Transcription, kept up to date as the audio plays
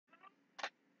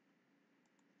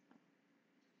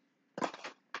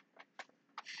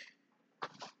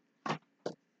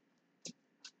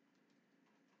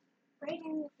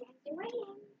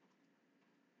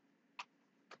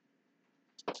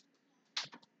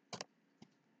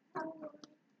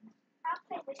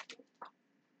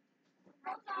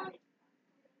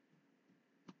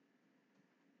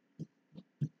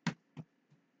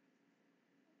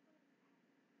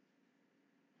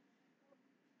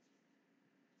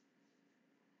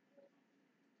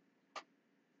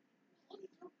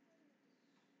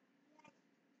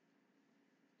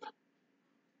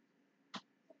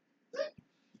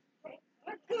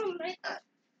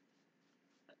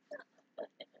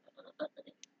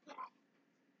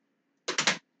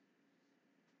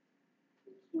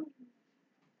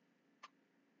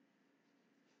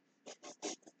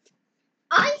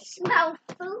I smell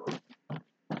food.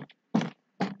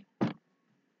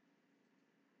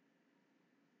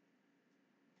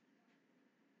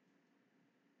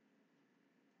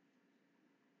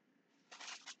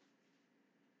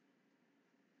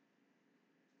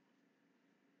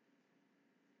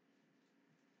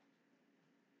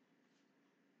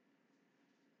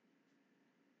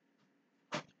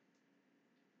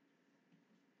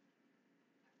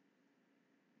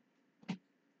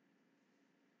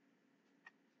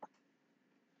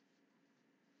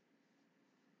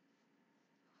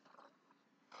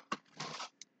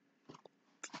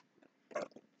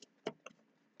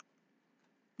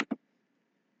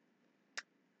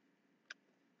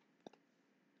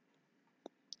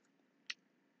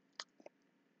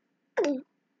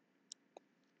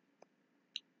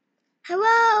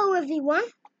 Hello, everyone.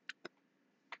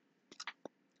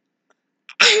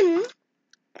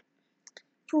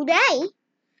 Today,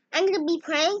 I'm going to be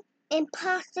playing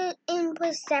Imposter,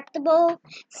 Imperceptible,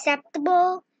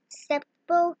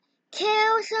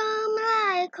 Kill some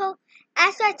Michael,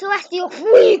 Extraterrestrial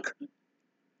Freak.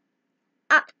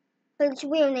 His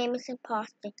real name is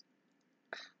Imposter.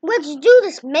 Let's do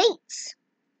this, mates.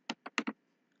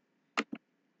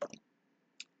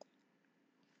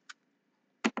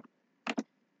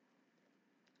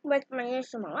 Where's my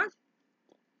ASMR?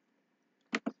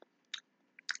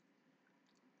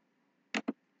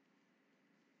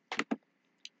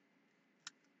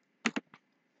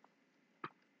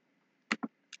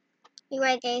 You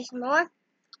like ASMR?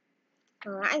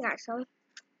 Alright, I got some.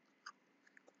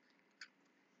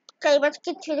 Okay, let's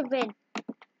get to the vid.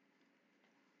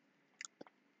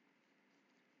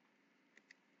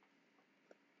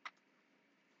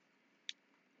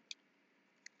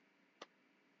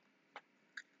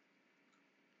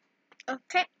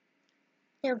 Okay,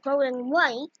 you're voting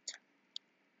white.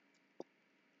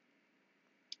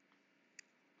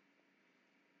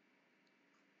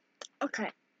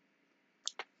 Okay,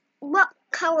 what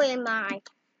color am I?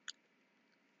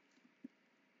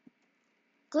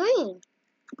 Green.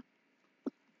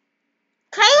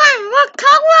 Kaylin, what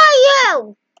color are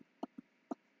you?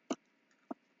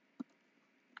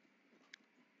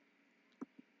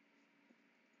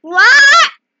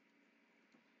 What?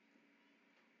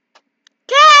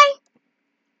 Okay.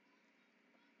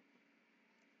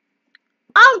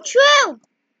 Oh, true.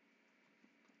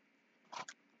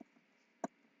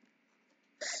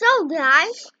 So,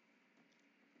 guys,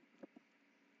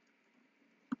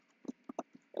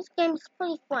 this game is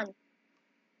pretty fun.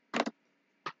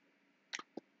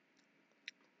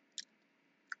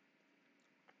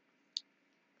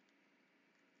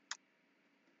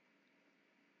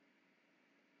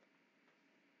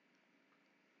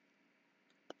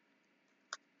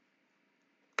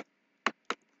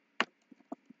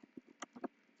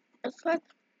 It's like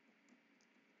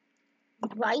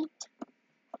white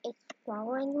is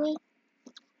following me.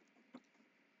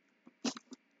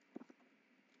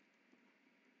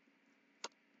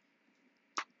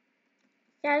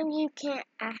 So you can't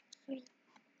actually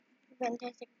prevent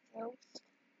us a ghost.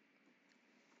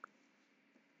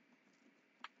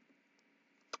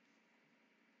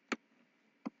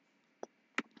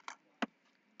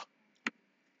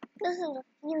 This is a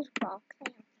fuse box.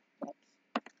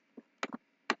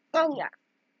 Oh yeah.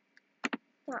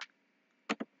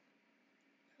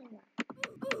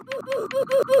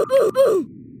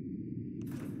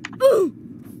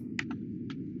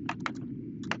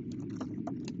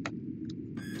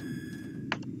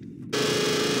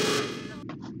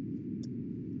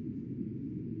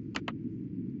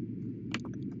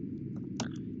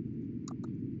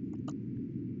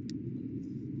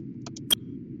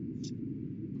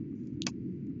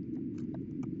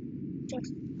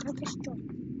 I just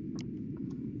joined.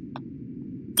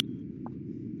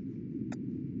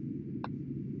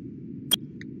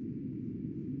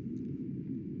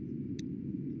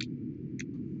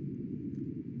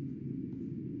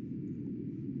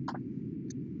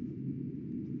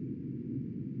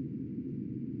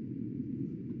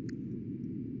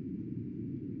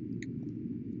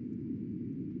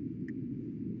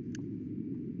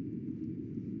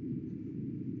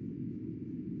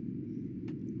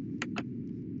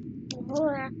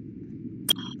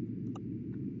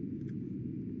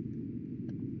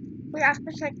 Yeah,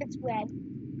 looks like it's red.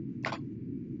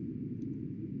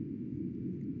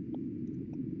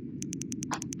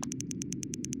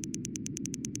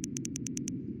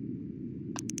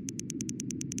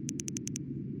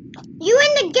 You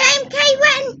in the game,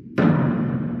 Caitlin?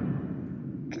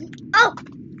 Oh,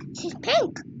 she's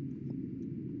pink.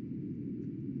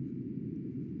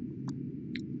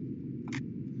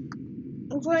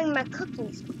 I'm enjoying my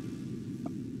cookies.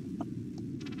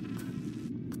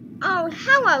 Oh,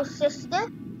 hello, sister.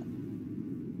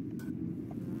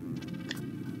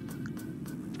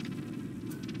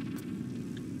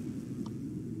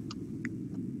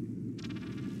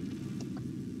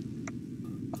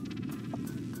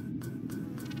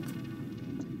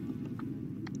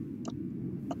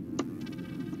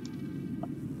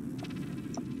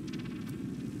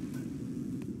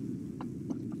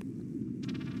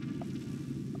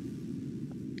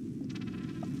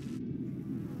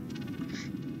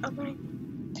 Okay.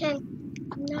 10,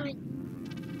 9,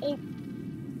 8,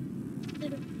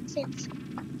 7, 6,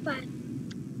 5,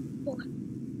 4,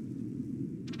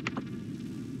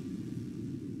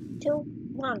 2,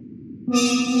 1.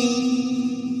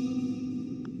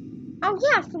 Oh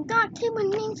yeah, I forgot Caitlin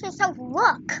names herself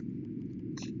Look.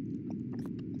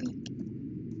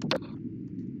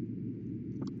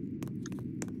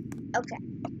 Okay.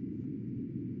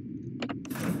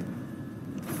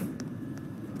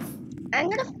 I'm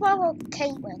gonna follow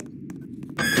Caitlin.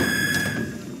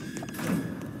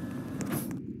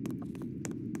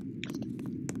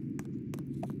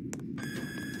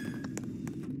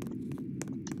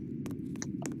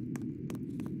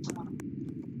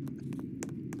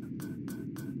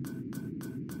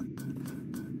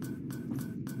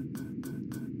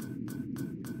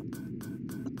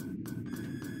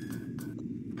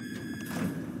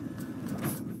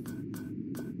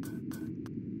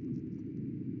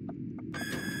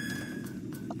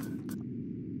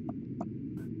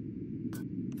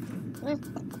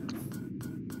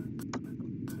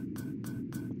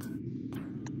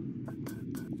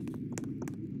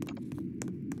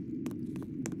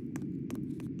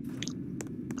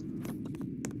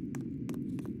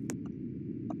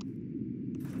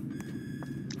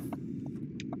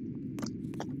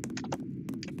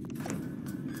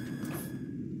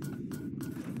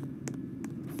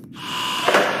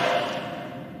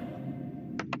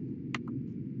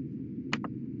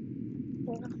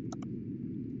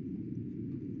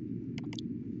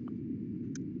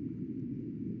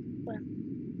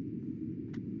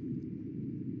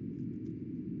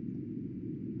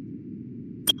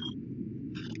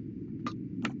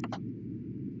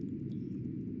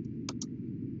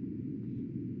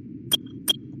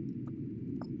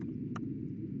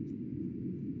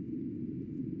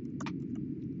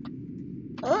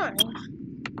 Orange.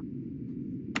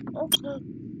 Okay.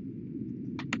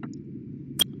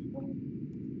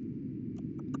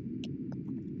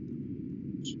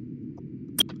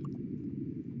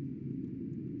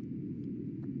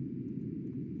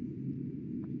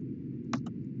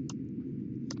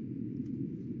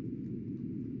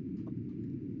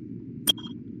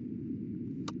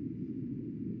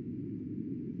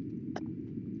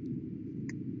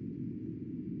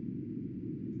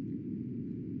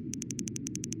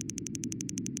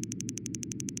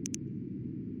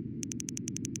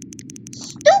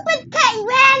 Stupid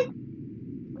Caitlin!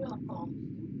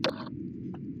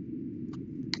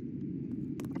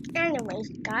 Anyways,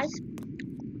 guys,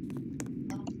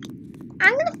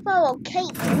 I'm gonna follow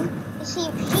Caitlin to see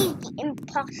if she's the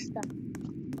imposter.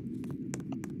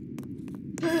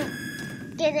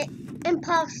 Get it?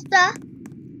 Imposter?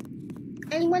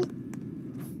 Anyone?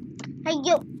 Hey,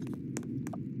 you.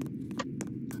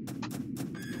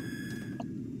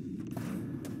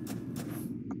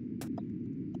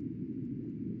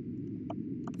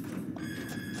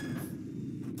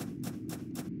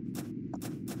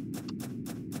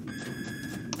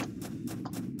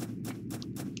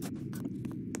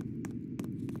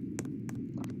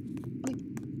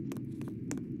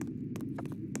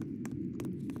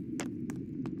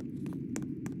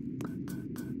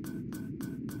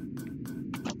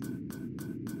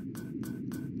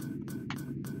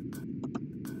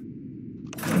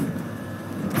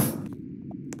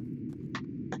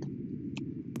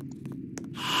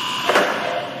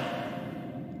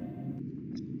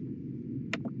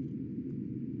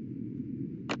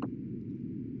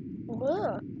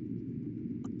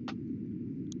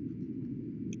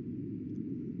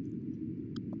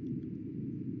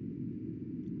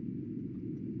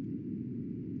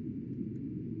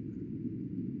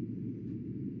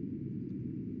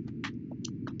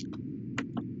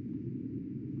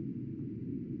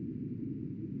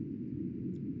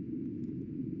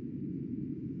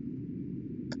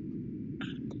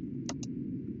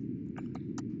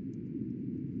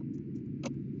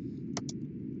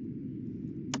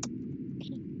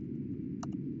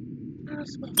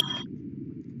 Stars with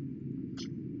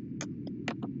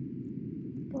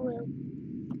blue.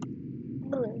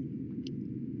 Blue.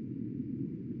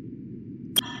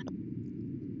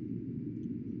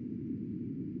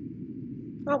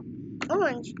 Oh,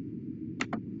 orange.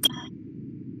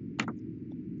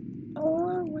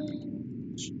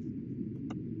 Orange.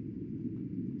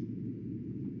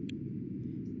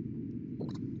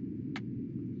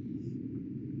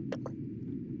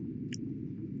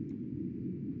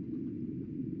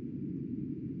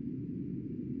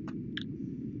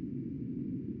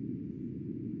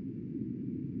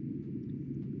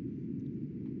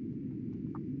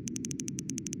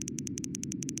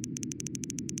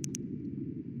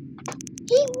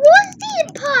 He was the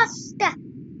imposter.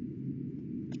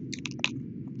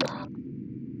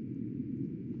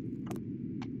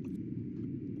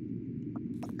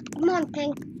 Come on,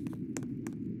 Pink.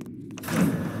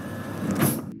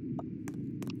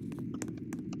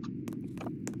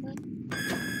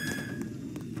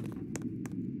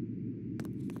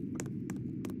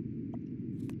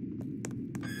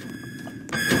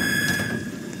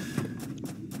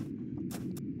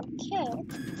 Okay.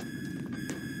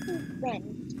 Then,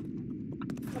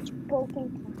 let's broken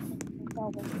plastic and go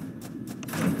with.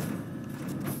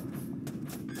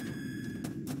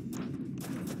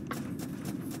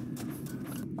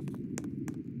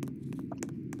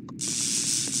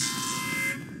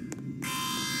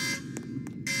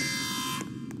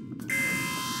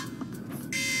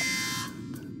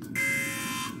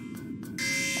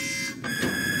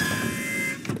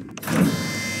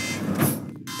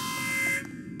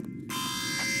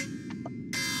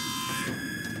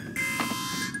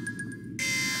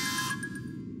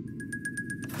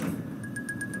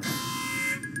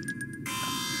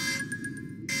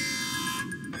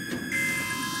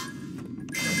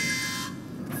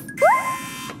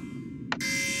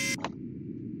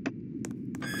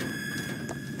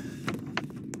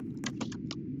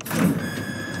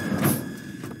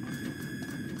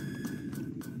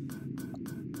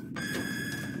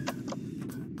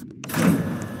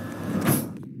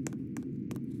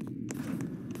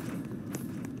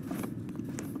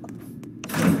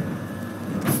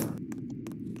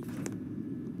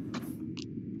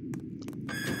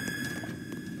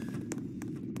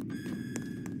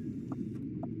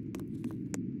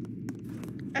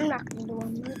 I'm not gonna do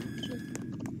one.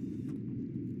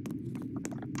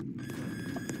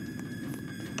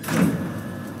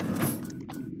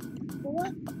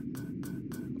 What?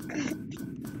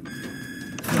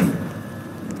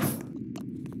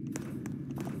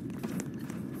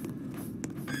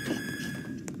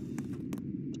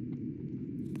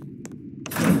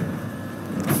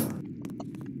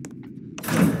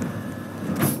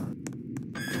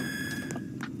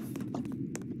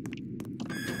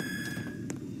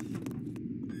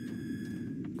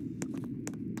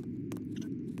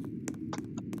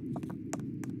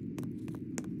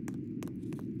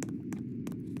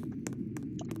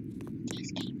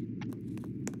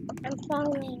 I'm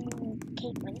following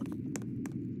Caitlin.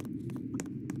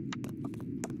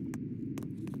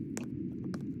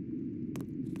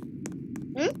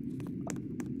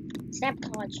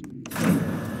 Sabotage.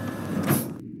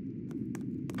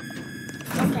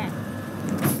 Okay.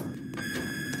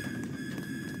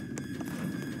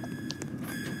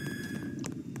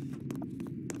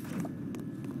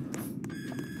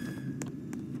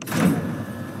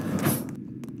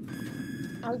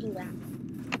 I'll do that.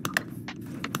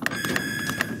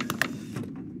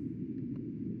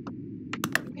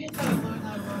 You gotta learn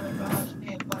how to ride a garage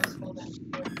and bicycle next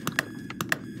year.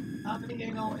 How many of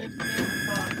you know it's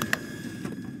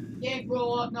you can't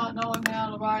grow up not knowing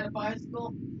how to ride a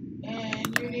bicycle,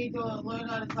 and you need to learn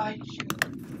how to tie your shoes.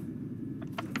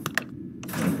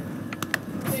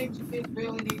 Things you kids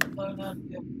really need to learn how to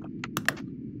do.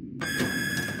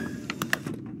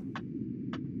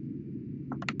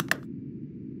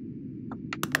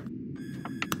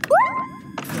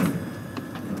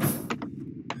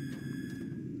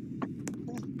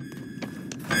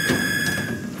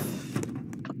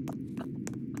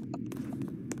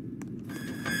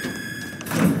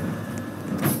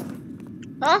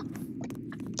 Huh?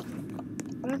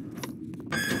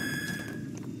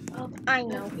 I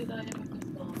know. Did I ever miss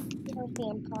the Kill the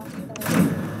imposter.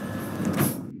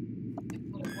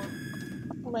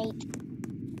 Wait.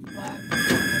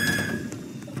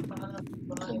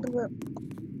 Okay, blue.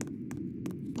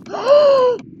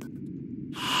 Blue.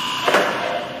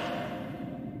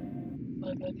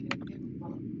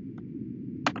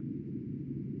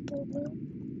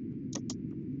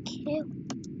 Kill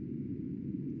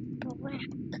black.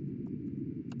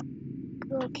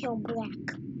 Blue kill black.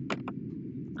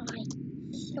 I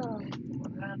saw.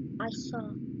 I saw.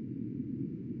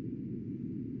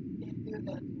 Can't do that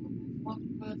to him.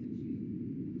 One person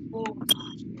she forward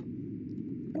to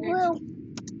Blue.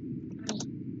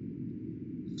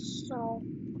 So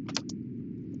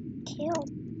kill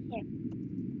him.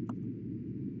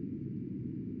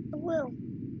 Blue.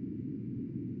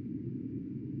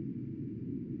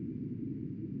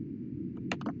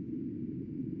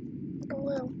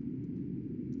 Blue.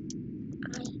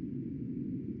 I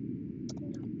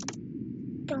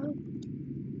don't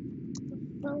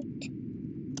vote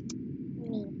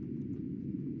me.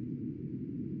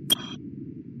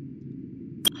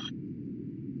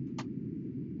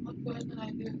 What person I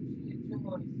do? She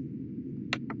enjoys.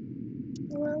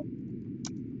 Blue.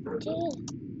 Did.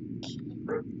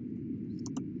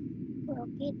 Well,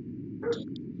 it did.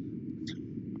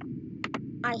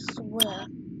 I swear.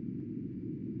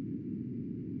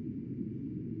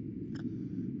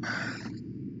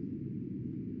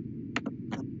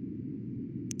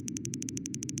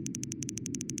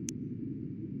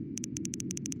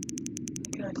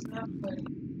 Look at that snap buddy.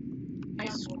 I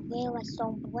swear I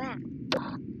saw black.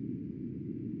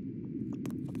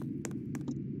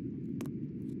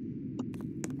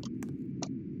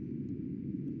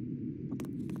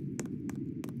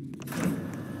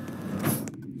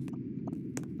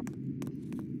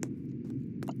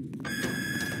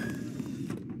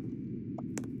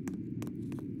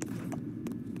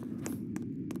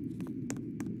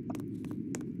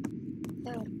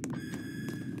 No.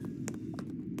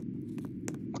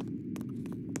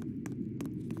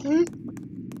 Hmm?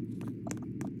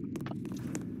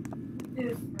 It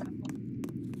is crap.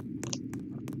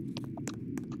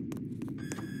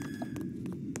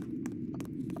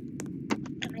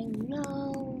 I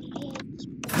know it's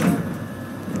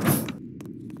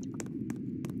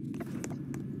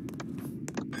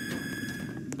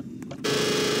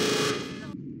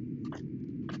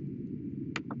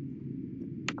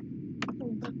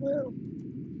blue.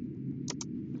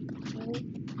 Blue.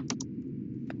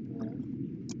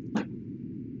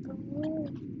 Blue.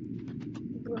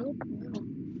 Blue. Blue.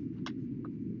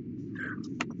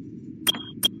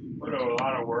 Put a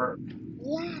lot of work.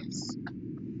 Yes.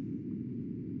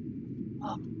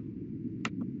 Oh,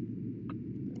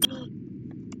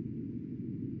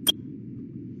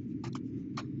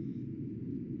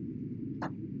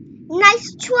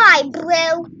 Nice try,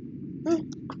 Blue.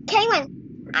 Kaylin.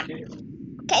 Okay.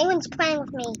 Kaylin's playing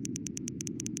with me.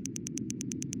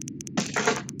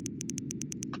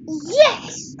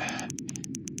 Yes!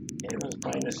 Everyone's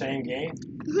playing the same game.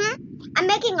 I'm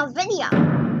making a video.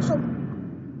 So,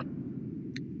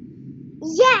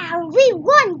 yeah, we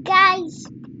won, guys.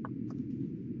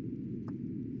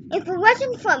 If it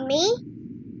wasn't for me,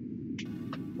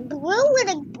 Blue would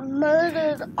have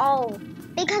murdered all.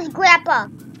 Because Grandpa,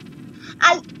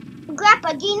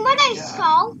 do you know what I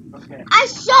saw? Okay. I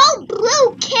saw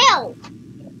Blue kill.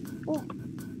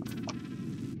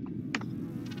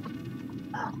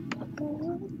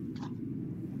 Blue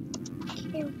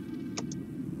kill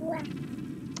black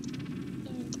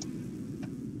in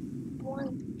one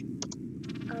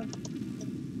of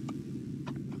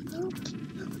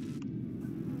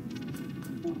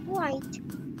the white.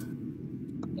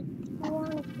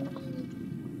 One of me.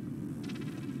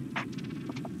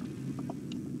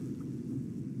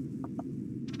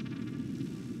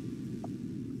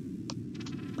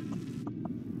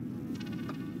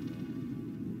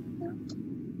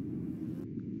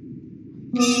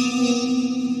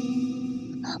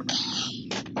 Okay.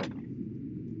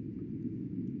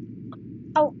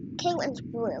 Oh, Caitlin's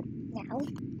blue now.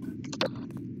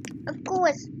 Of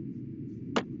course.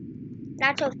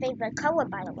 That's her favorite color,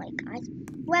 by the way, guys.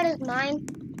 Red is mine.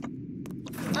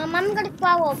 I'm gonna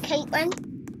follow Caitlin,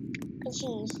 because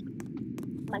she's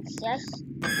my sis.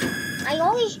 I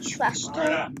always trust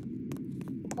her.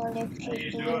 But if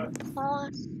she's the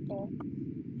imposter.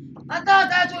 I thought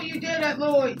that's what you did at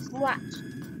Louis. What?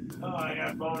 Oh, I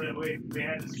got boned. We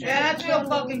had to Yeah, that's real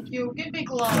fucking cute. Give me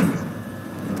gloves.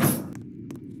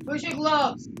 Where's your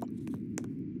gloves?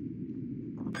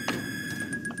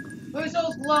 Where's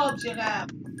those gloves you have?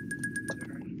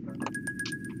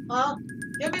 Huh?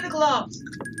 Give me the gloves.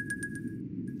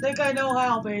 Think I know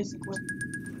how, basically.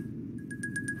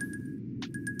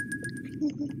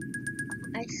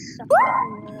 I suck.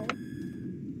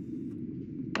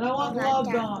 And I want gloves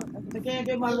on. I can't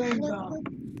get my rings on.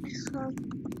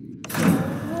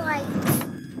 Right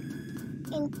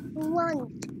in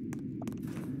front.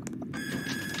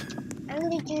 I'm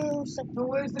gonna do some. So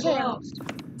where's the Kim. gloves?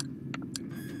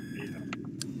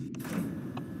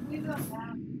 We got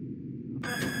that.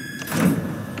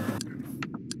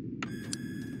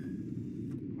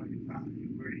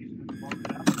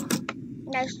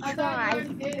 Let's I thought you try.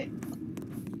 already did it.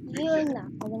 You're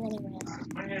not going anywhere.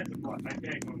 My hands are blocked. I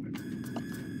can't go there.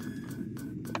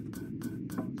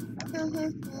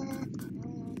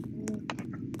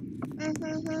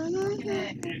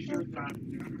 You shoot on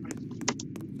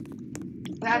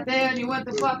That day when you went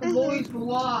to fucking movies for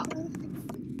what?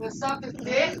 The sucker's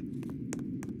dick?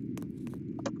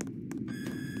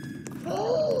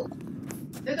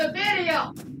 There's a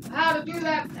video! How to do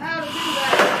that.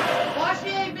 Watch the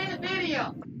 8-minute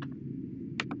video.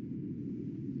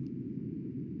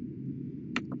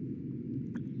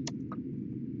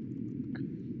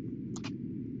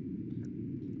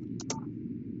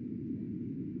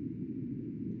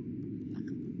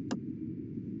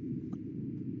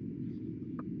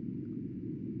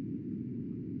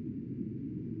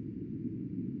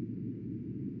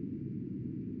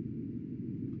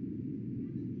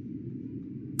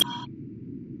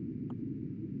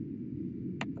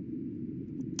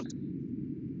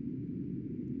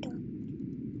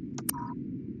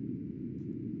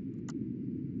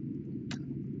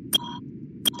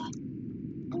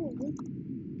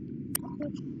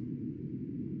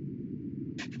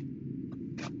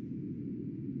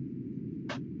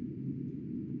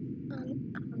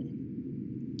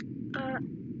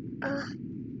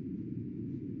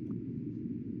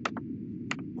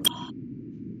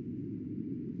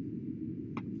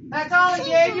 That's all he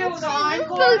gave you was a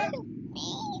hindquarter?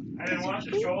 I didn't want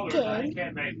the shoulders. I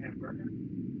can't make hamburger.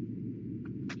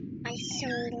 I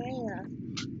swear.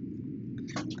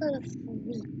 I'm gonna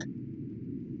freak.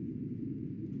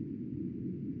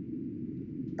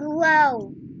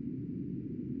 Whoa.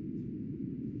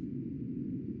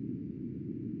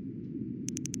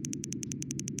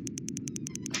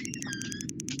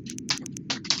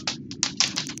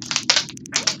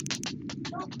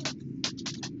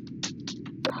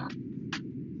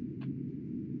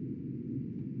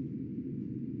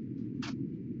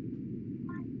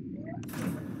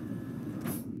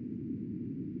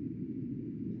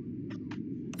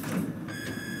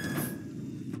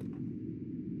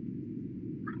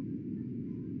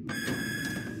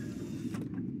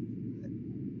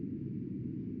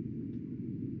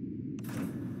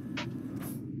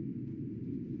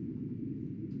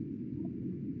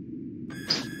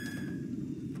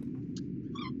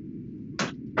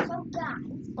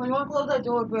 Oh, you want to close that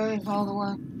door, Barry, all the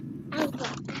way? I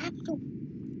got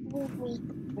absolutely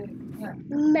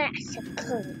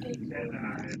massacred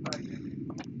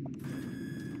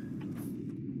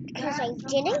because I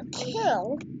didn't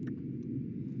kill.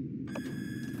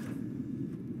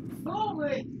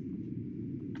 Holy!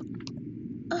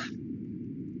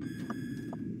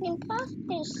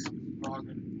 Imposters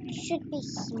should be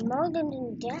smarter than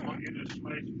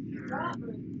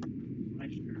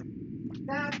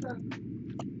that.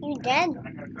 You dead?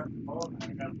 I gotta cut the bone. I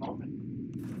got a bone.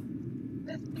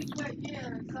 This piece right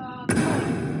here is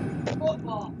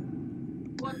football.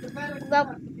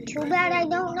 Well, too bad I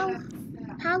don't know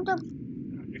how to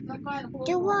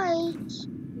do it.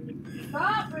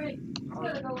 Stop it!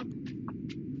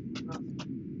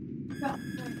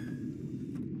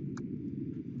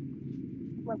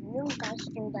 Well, you guys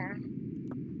do that.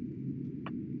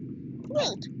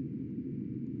 Wait.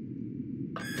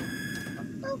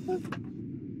 Okay.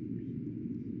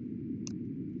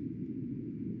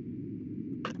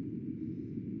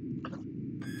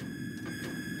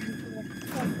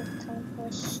 Time for a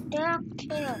stack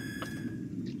kill.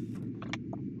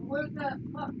 Where's that?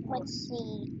 Let's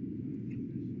see.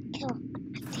 Kill.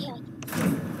 Kill.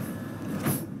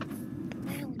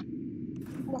 Wow.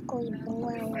 Luckily,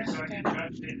 blind. I saw you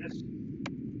guys see this.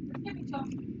 Give me some.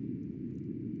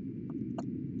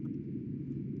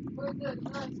 Where's that?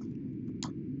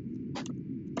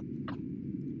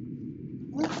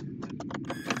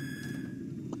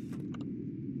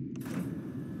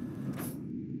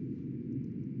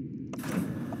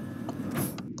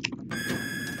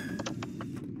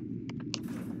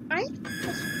 I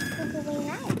just figuring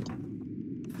out.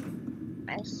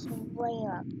 I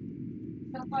swear.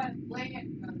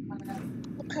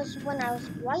 Because when I was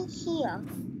right here,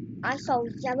 I saw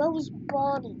Yellow's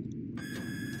body.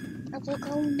 I was like,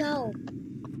 oh no.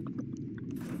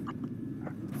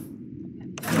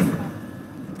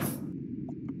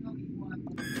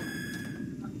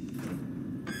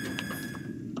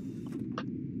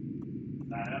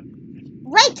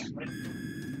 Wait!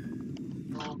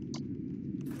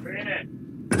 Brandon,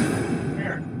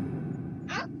 here.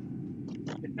 Huh?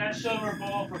 Get that silver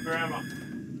bowl for Grandma.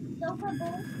 Silver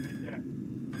bowl? Right there.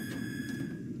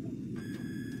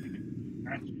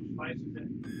 Actually, slice it.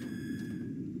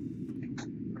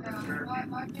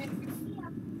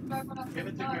 Give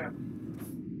it to Grandma.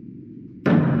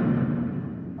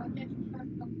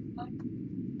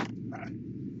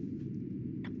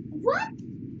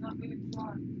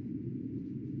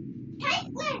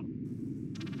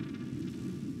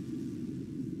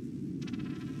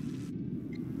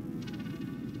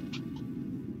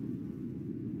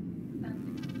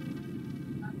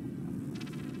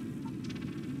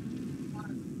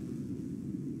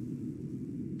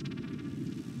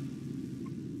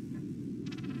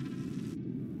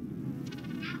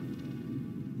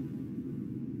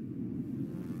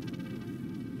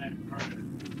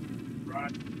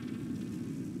 Right.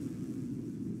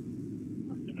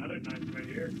 Another knife right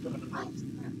here.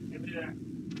 Give me that.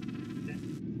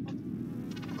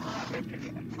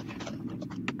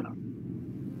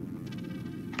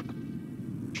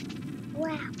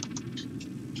 Wow.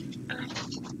 I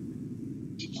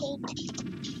hate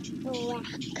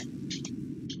black.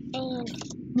 And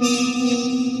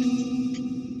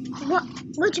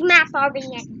which map are we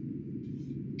in?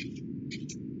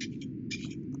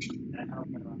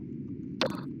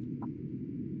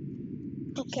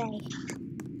 Okay.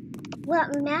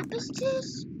 What map is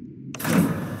this?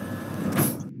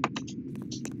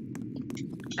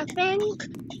 I think.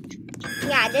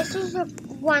 Yeah, this is the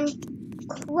one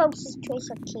closest to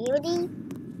security.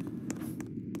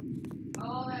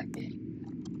 Oh, that thing.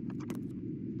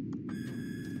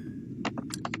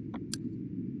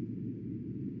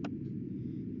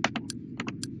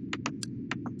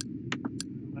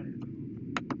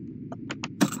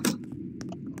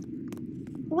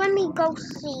 Let me go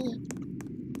see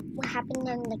what happened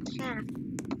in the cab.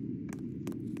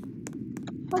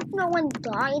 Hope no one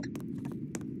died.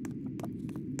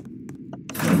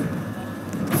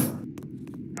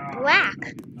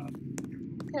 Black.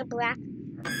 Okay, Black.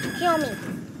 Kill me.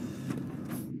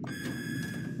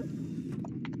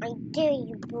 I dare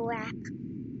you, Black.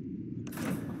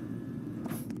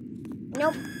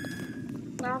 Nope.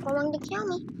 Not going to kill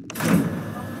me.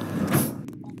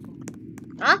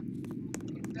 Huh?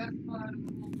 That's part of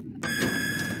the whole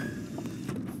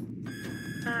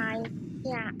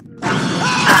Yeah.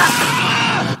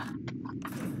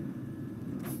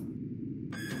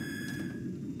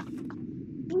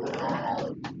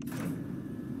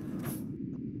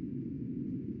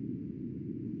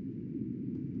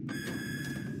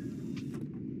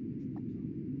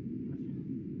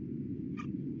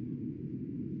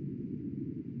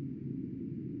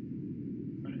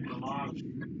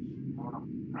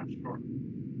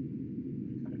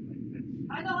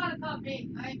 I know how to cut meat.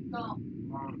 I ain't dumb.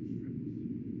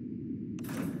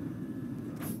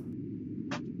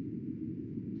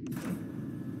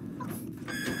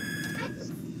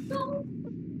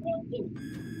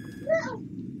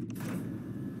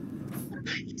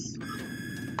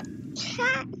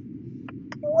 Cat,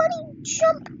 what do you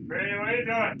jump? Brady, what are you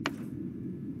doing?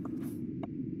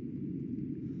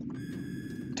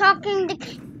 Talking to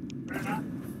Brady,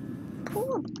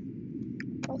 poor.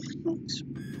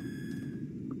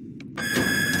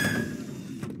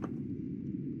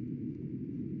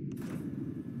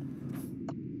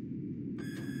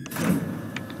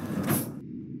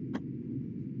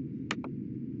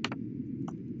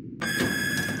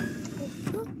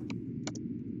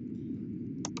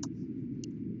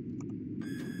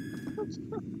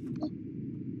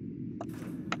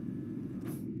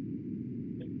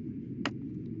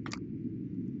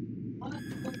 One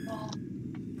is football.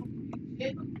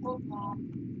 Hit with football.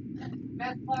 That's the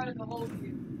best part of the whole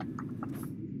game.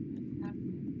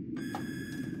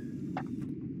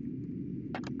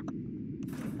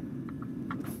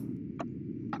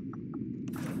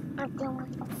 I'm going.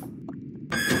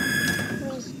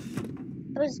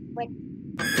 Who's with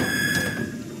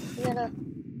little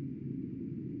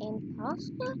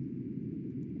imposter?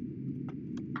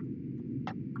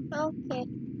 Okay.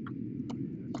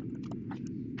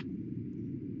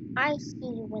 I see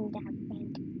you in that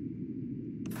vent.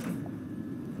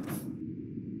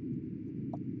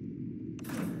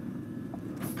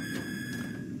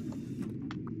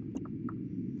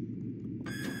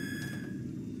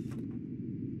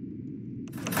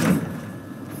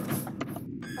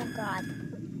 Oh God.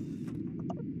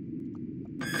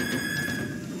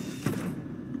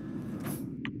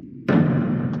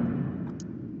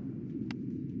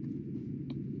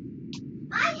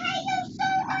 I hate you so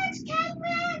much,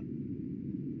 Catman!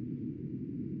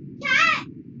 Cat!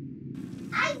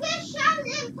 I wish I was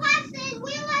imposter in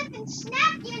real life and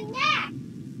snap your neck!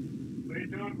 what are you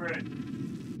doing, Brady?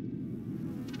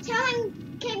 Telling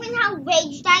Caitlin how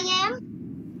raged I am?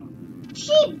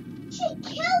 She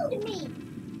killed me!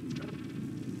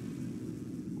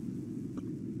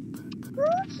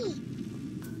 Hurry!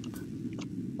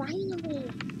 Finally!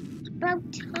 It's about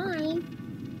time.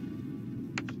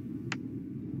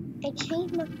 I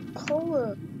changed my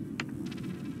color.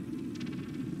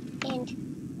 And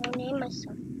I'll name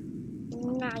myself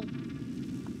Nice.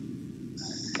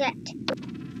 Set.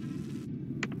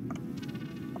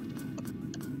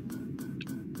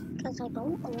 Because I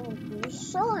don't want to use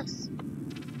sauce.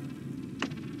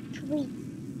 3,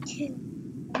 2,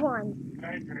 1.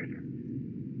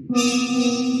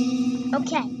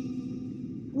 Okay.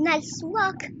 Nice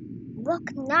look.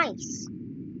 Look nice.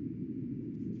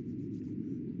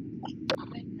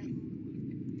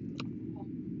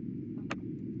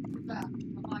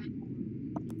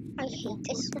 I hate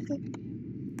this one.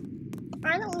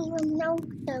 I don't even know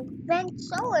the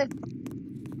vents are.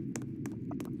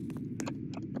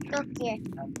 Look here.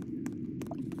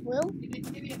 Will?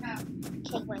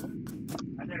 Okay, wait.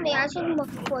 Wait, I should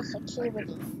look for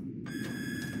security.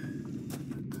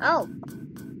 Oh.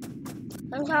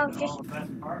 Turns out it's just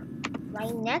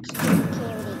right next to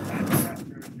security.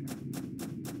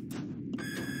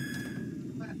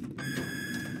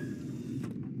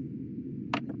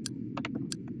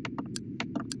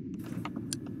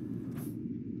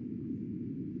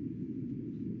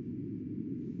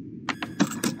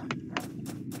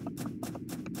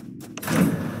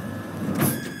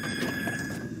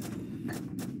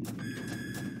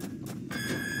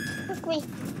 Quickly,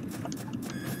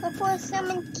 before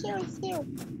someone kills you.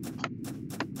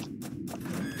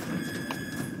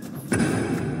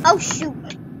 Oh shoot!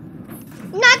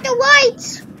 Not the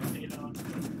lights!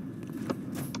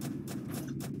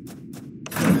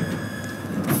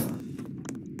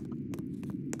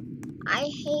 I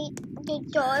hate the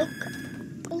dark.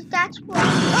 Cause that's what.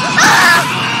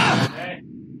 Ah!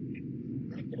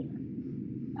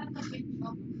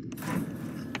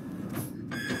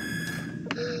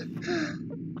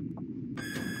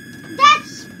 That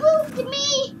spooked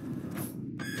me!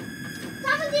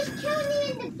 Someone just killed me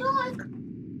in the dark.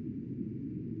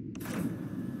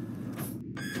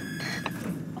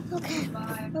 Okay,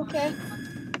 okay.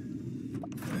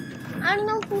 I don't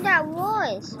know who that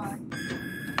was.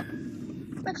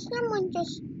 But someone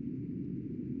just...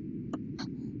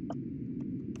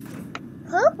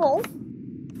 Purple?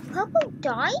 Purple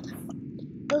died?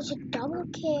 It was a double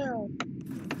kill.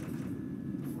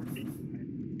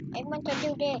 I want to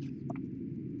do this.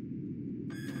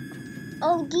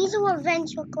 Oh, these are what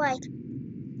vents look like.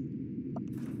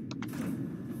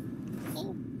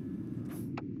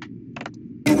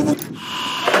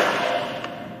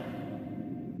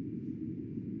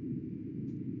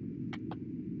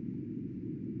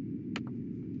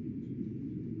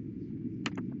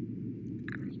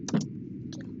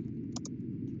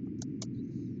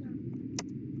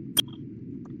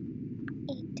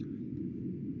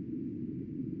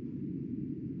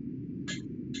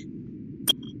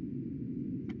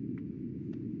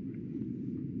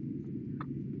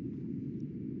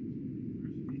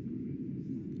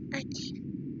 I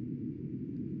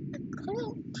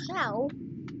couldn't tell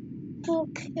who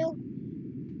killed.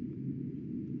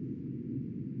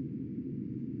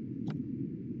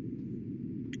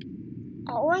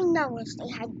 All I know is they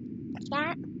had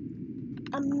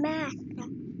a mask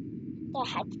that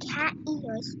had cat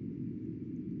ears.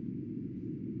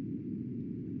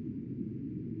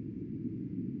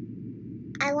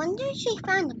 I wonder if she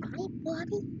found my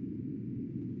body.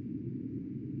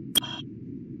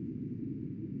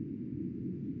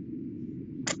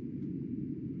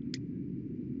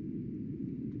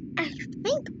 I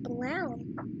think brown.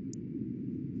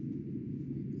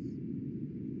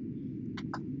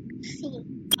 Let's see.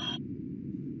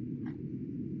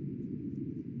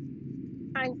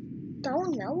 I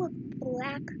don't know if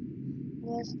black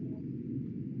was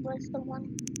the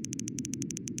one.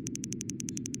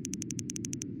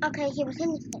 Okay, he was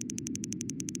innocent.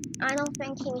 I don't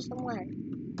think he was the one.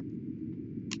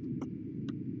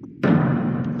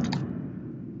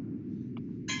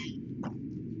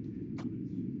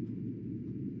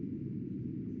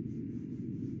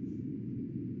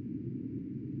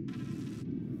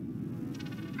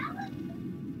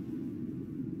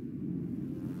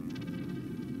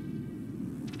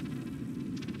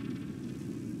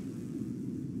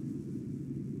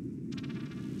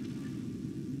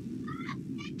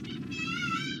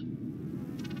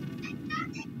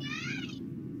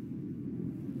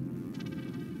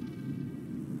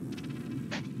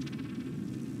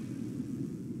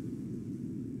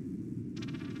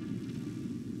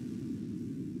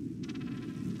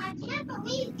 I can't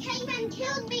believe Cayman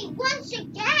killed me once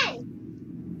again.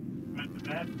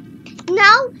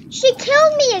 No, she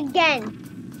killed me again.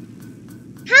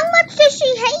 How much does she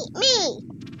hate me?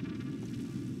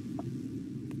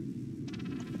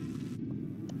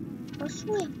 What's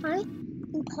my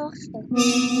imposter?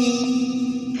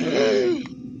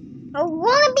 I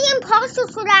want to be imposter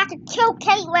so that I can kill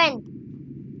Caitlin.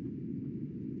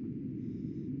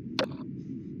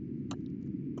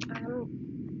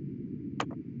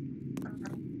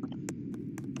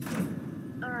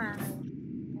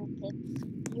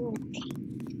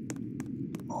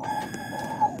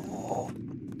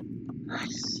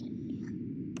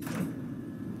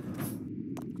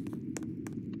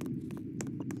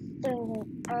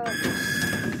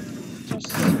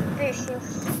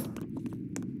 suspicious.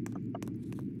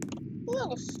 You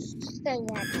gotta say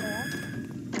that there.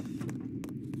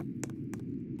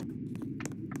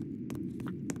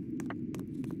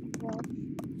 Well,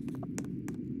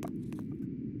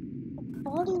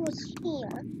 body was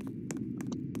here.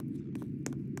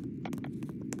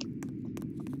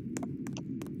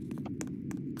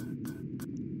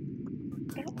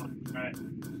 Right.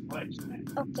 Place, man.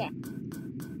 Okay.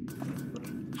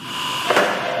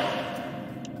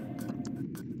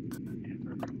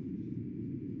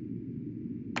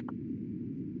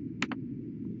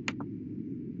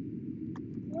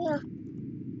 Yeah.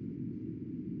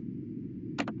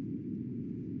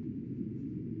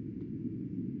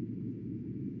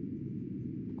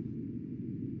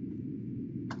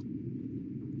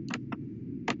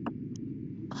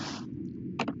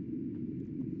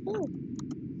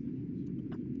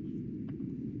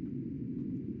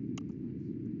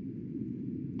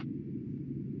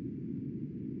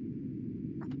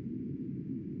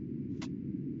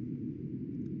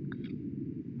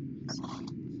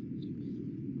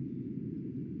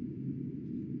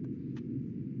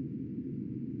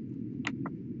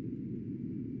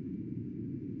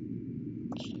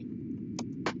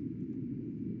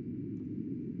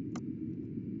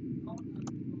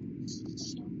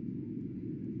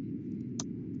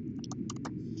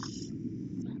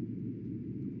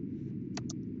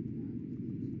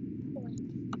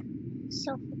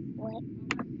 So, what?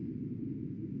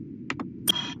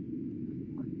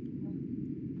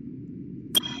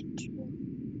 2,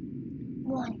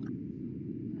 1.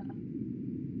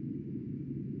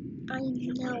 I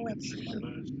know it's him.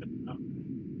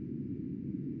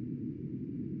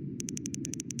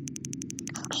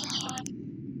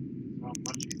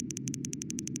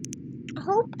 I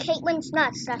hope Caitlin's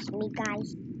not sus me,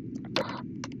 guys.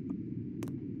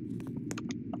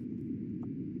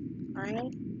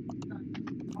 Fine.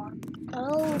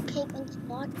 Oh, Caitlin's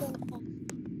logged in.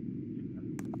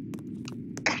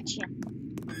 Gotcha.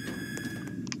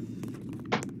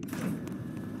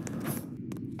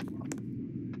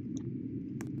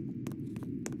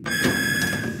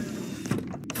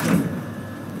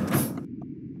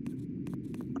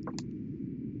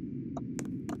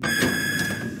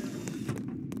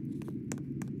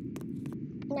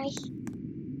 Nice.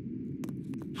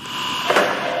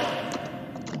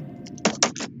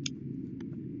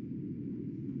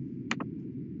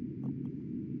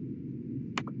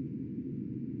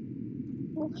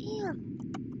 Oh, yeah.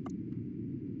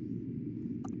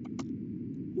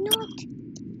 Not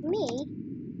me.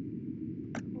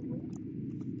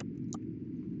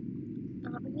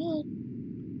 Not me.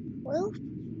 Wolf?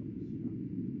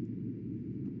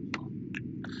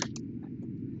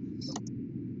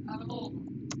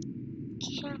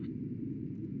 Cat.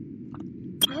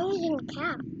 I was in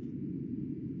cat.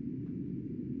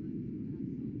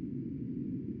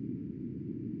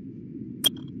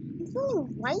 I'm feeling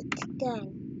white then.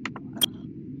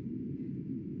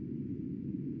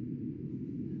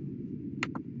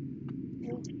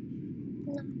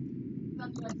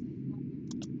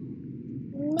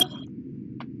 Me.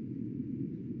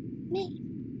 Me.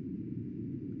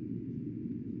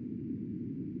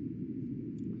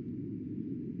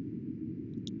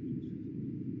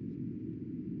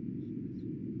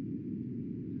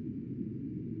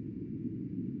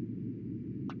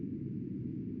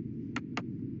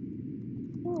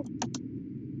 Ooh.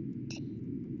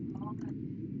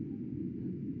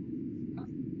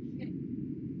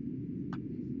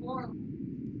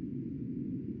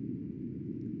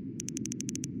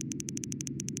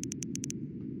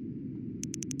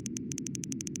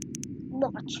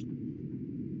 Watch.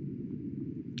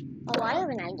 Oh, I have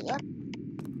an idea.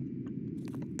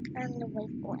 I'm gonna wait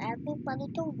for everybody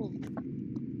to leave.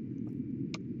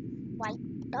 White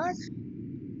does.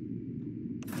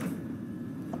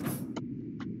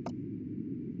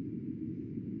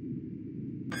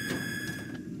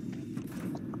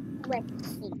 Let's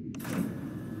see.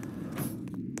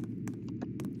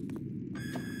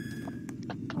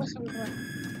 What's some more?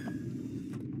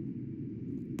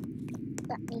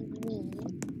 Let me read.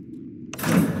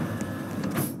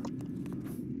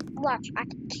 Watch, I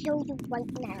can kill you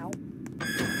right now.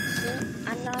 See?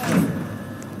 I'm not.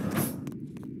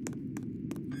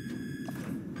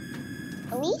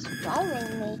 At least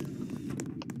following me.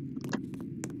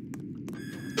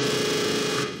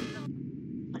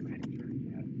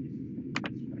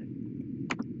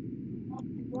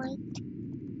 White.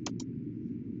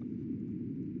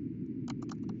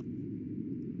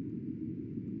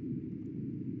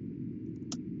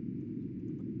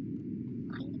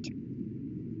 White.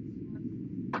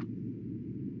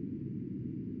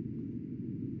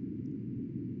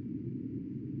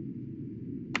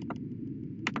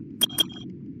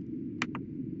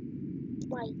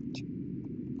 white.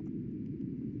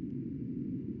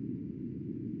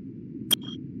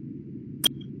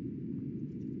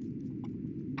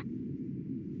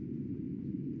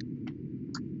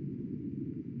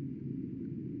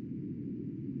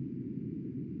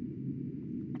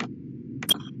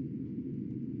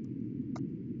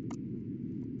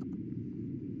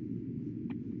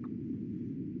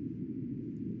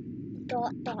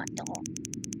 Dot, dot, dot.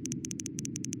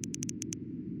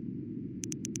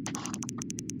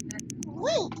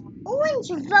 Wait, orange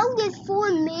voted for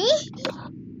me?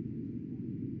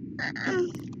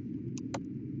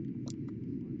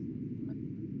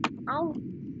 Oh.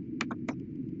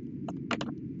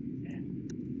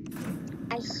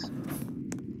 I see.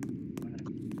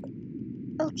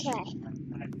 Okay.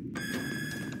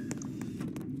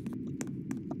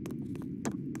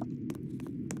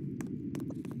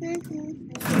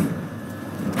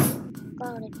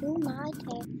 Gotta do my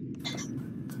task.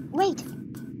 Wait.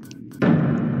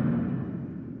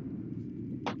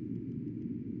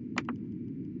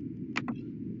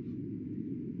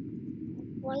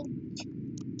 Wait.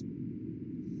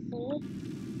 See?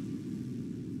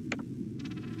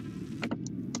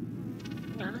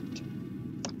 Not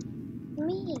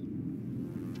me.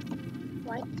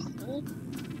 Wait. See?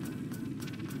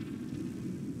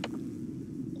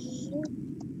 You.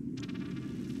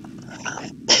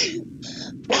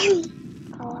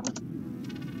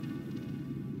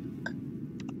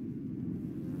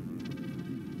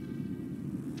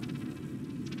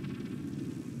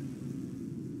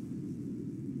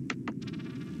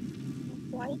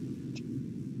 White.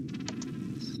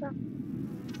 So.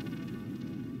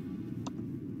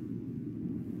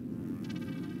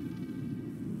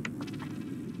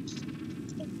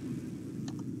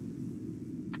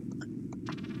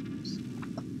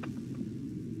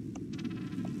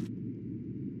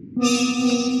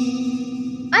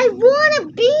 I wanna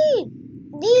be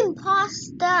the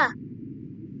imposter.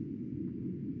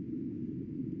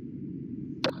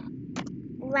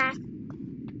 Right.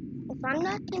 If I'm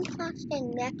not the imposter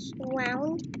next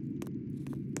round,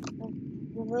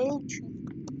 rude.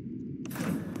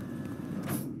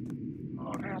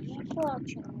 I'm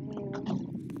watching you.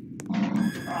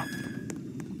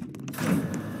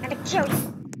 Gotta kill you.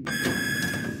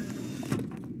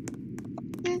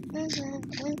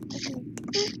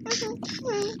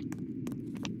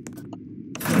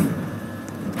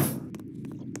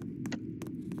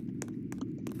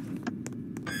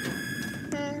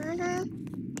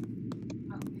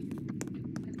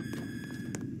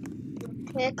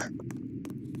 Pick.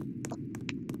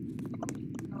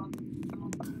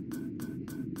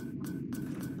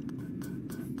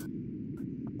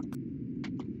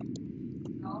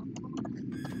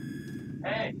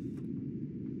 Hey.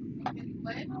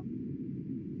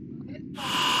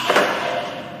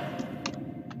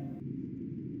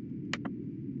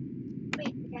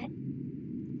 Wait, Dad?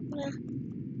 Yeah.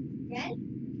 Dad?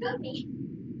 Kill me.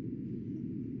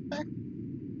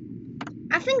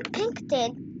 I think Pink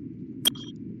did.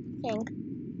 Pink.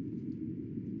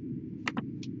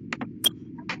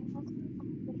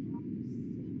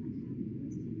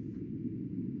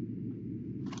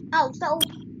 Oh, so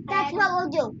that's what we'll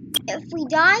do. If we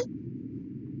die,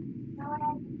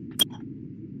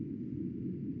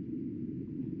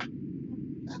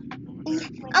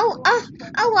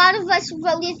 a lot of us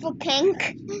voted for Pink.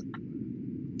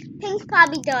 Pink's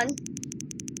probably done.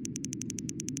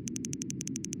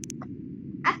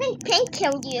 I think Pink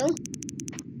killed you.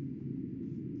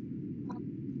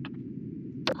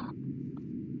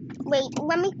 Wait,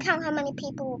 let me count how many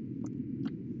people.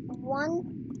 1,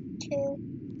 2,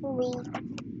 3,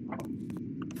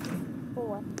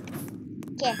 4.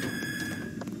 Yeah.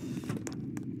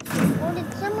 Or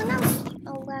did someone else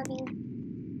already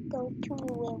go to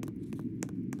win?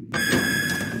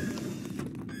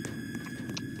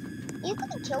 You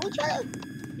gonna kill each other?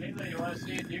 Caitlin, you want to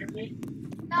see a deer meat?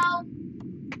 No.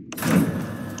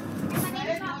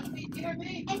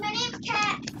 And my name's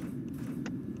Cat.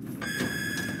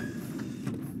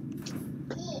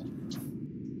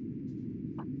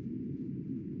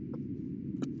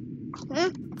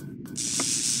 Want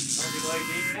to be like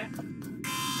eating it?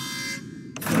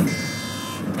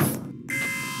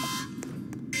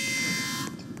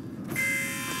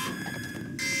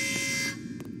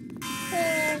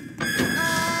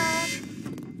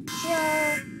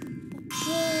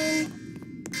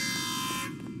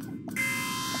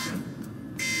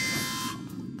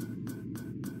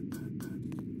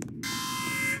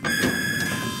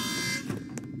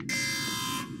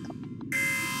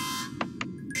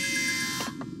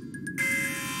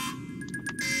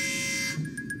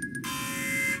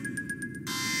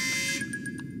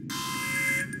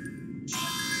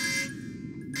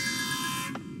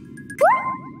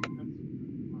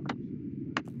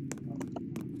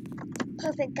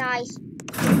 favorite, guys.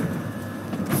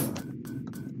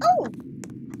 Oh!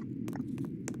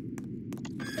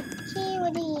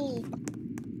 Security.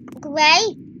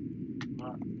 Gray?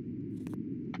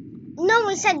 No,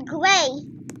 it said gray.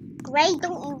 Gray,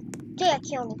 don't you dare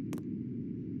kill me.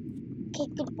 Okay,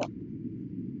 good boy.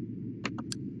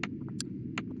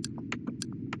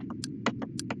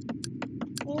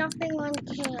 Nothing on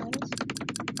cams.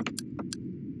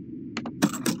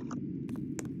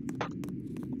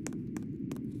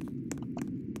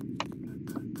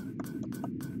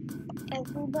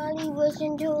 Everybody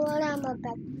listen to what I'm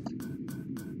about.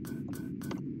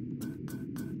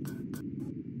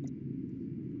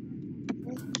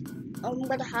 I'm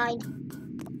gonna hide.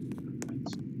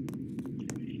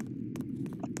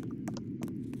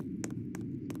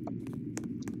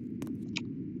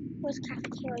 Where's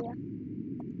cafeteria?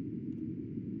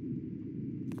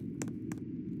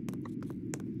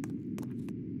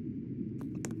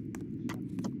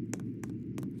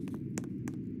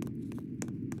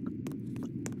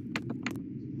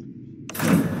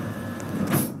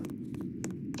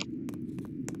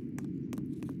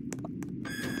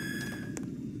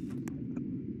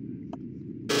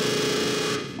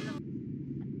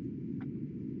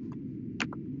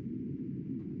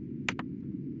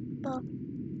 Oh,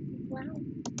 wow.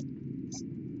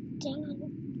 Dang.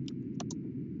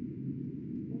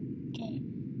 Okay.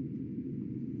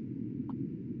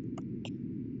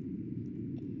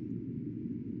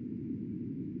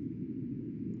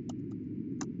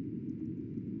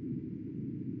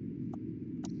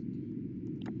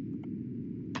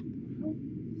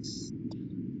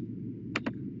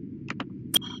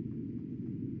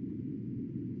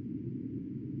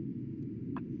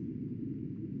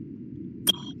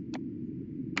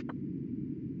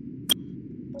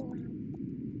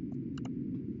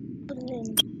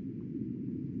 Balloon.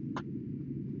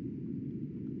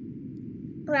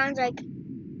 Brown's like,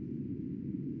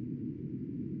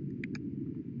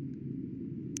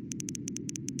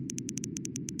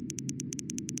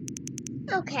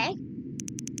 okay.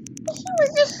 He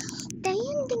was just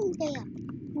standing there,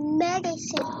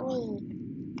 menacingly.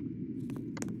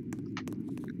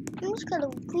 I'm just gonna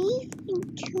leave you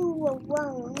two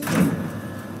alone.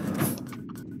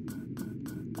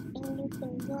 And you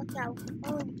can look out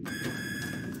on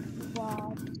the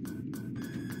wall.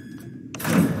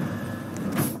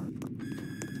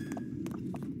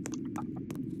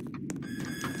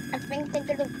 I think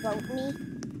they're gonna vote me.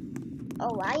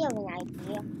 Oh, I have an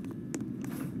idea.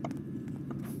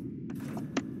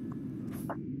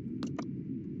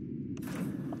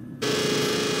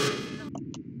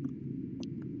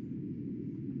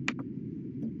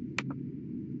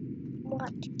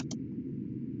 What?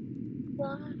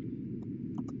 Why?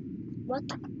 What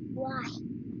the? Why?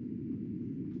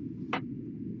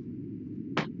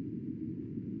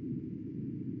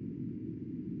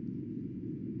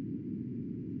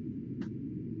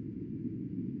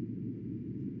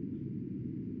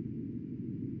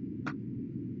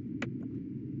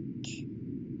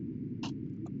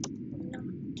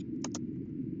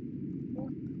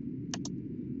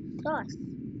 Not.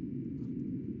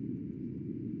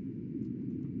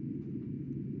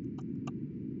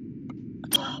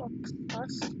 Sus.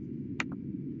 Sus.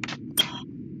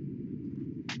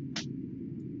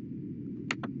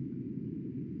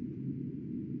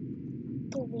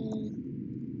 Green.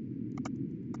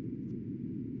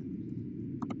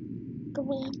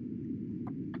 Green.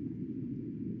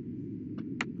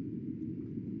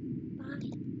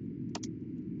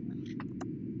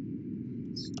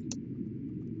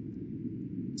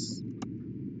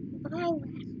 Bye.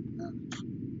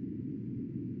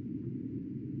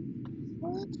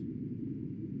 What?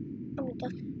 Oh my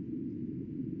god.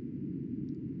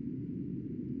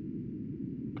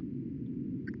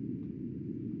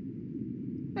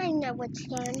 I know it's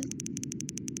him.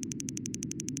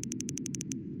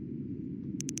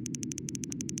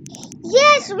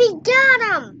 Yes, we got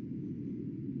him!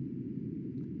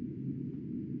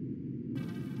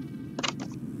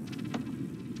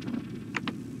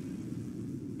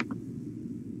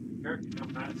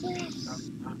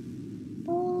 Yes.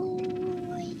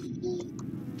 Boy.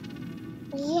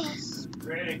 Yes.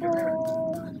 Ready, Boy.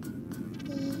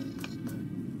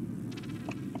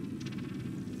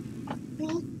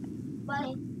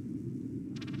 Bye.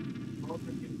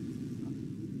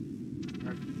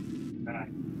 Bye.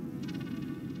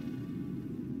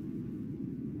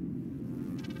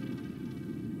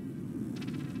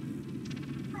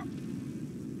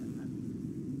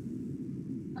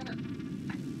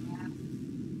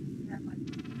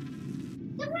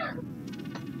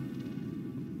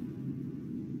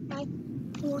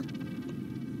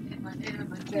 One,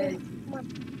 two,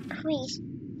 Please.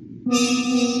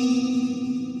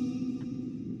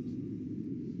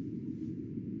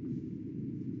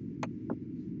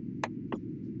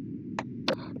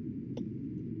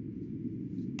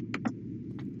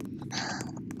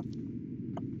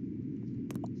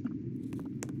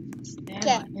 Stand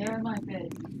right there in my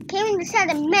bed. Karen just had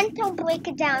a mental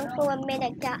breakdown for a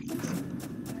minute, guys.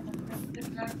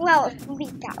 Well, a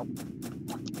freak out.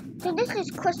 So this is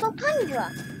Crystal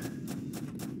Tundra.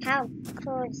 How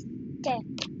close there?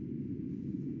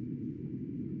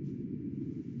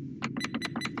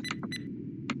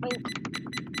 Wait.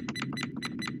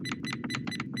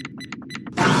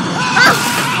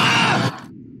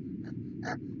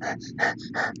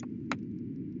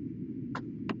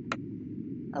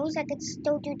 I wish I could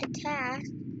still do the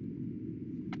task.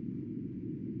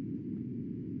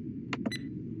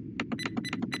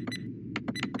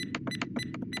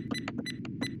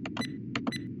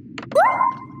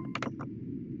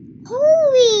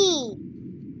 Holy!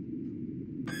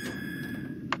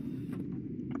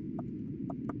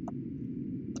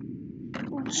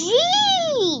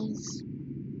 Jeez!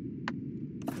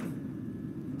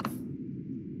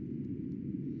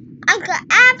 I got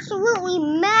absolutely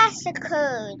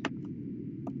massacred.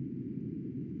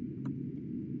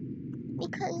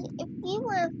 Because if you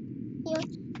were here,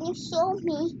 you saw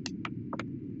me.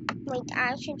 Wait,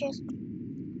 I should just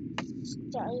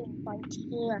stay right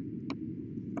here.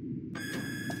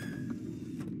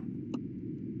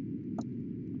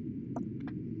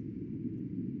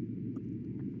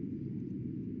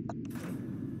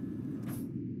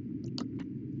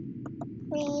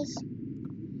 Please.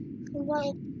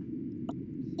 Right.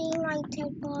 See my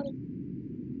dead body.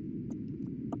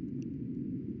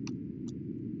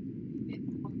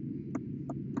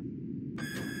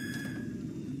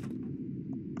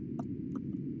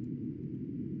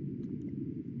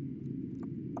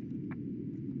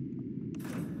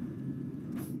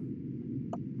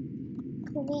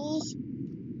 Please.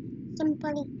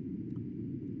 Somebody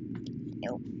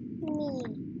help me.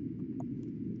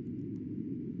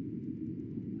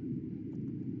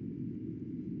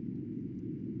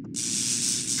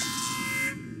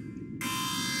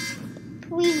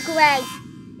 Please, Greg.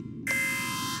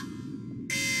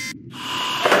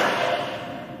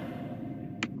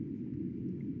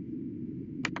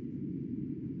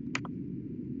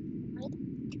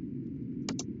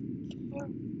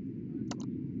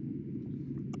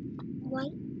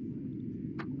 Right.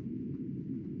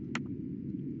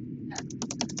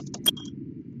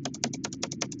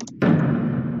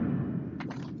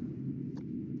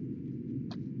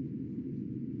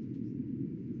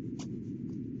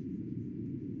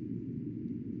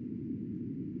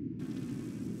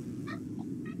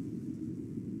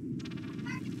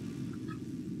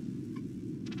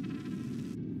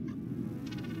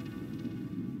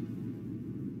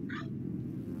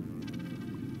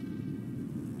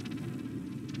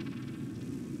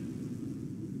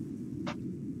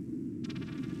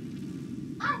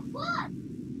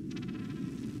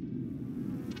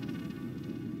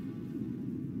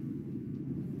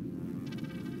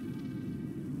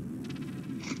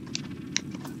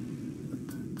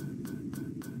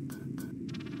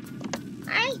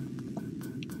 I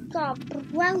got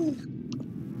brown.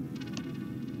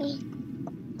 8,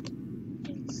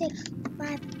 6,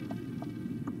 5,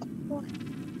 4,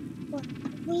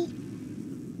 3,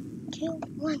 2,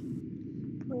 1.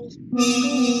 Please.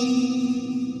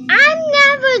 I'm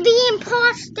never the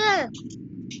imposter.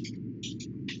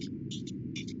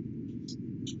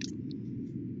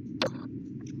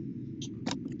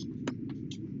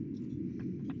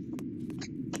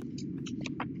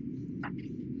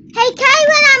 Hey,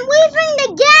 Kyron, I'm leaving the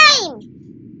game.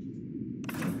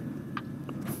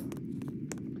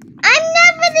 I'm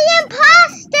never the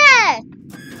imposter.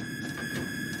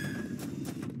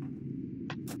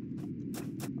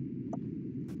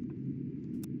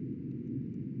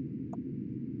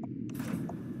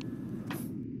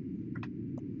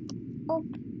 Oh.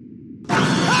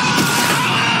 Ah!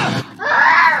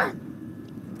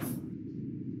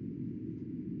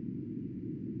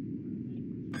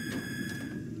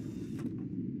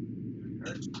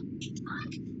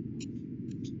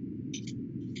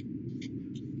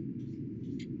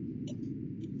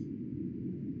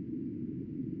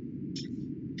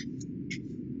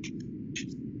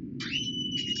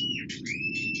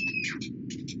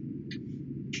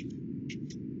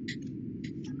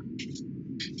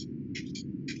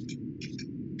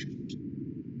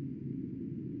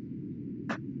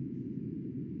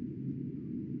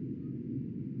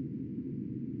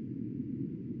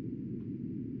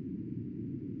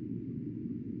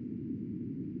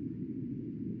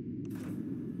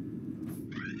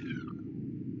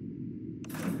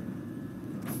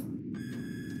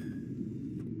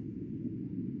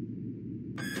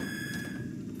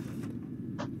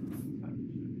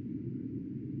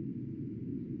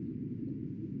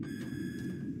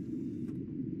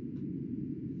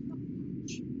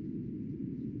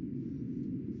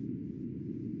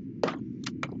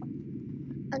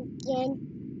 again.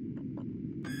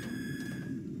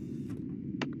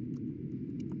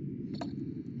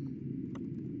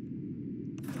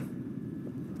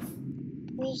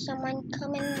 Please, someone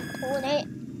come and pull it.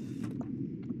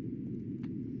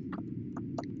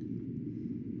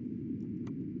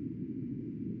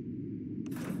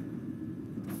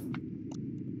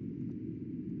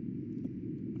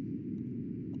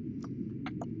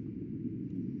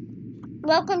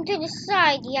 Welcome to the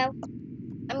side, yo.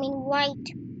 I mean, right.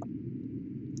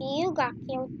 You got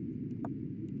killed.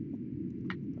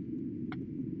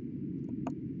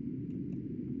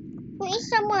 Please,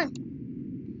 someone.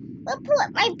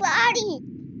 Report my body.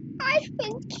 I've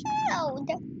been killed.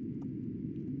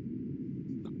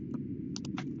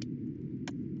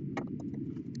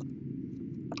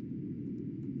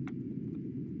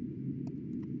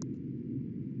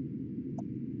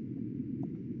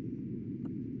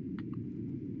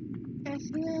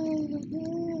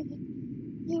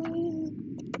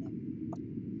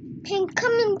 Pink,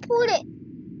 come and pull it.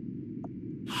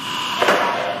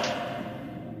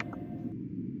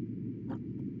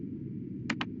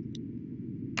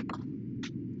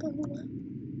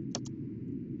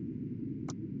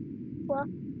 What?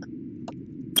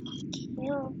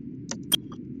 Kill.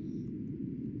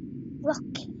 What?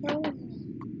 Kill me.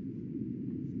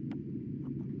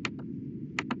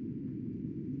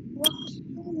 What?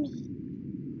 Kill me.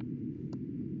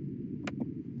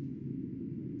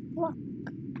 What?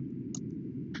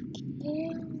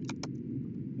 Kill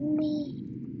me.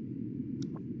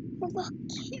 What?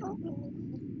 Kill me.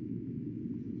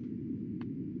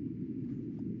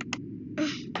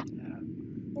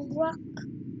 Rock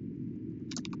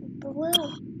blue.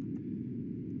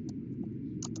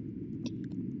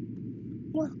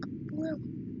 Rock blue.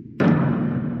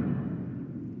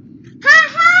 Ha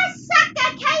ha!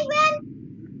 Sucker, Kevin!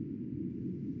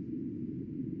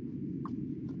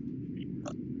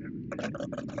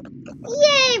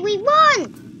 Yay! We won!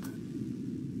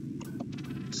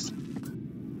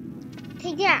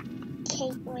 Take that,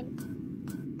 Caitlin.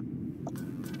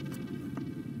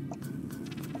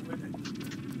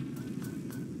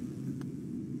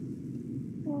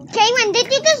 Caitlin, did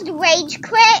you just rage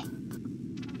quit?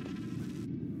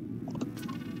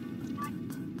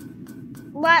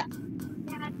 What?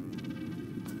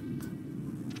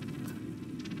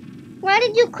 Why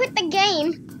did you quit the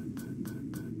game?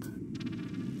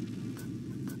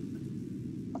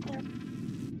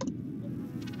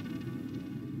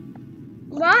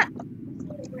 What?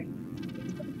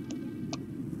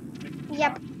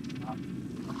 Yep.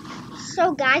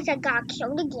 So guys, I got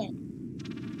killed again.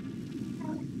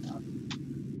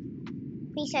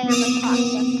 Please say I'm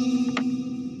imposter.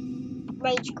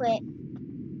 Rage quit.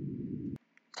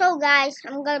 So guys,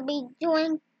 I'm gonna be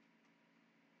doing.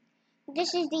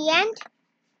 This is the end.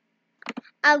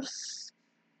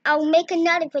 I'll make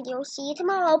another video. See you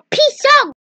tomorrow. Peace out.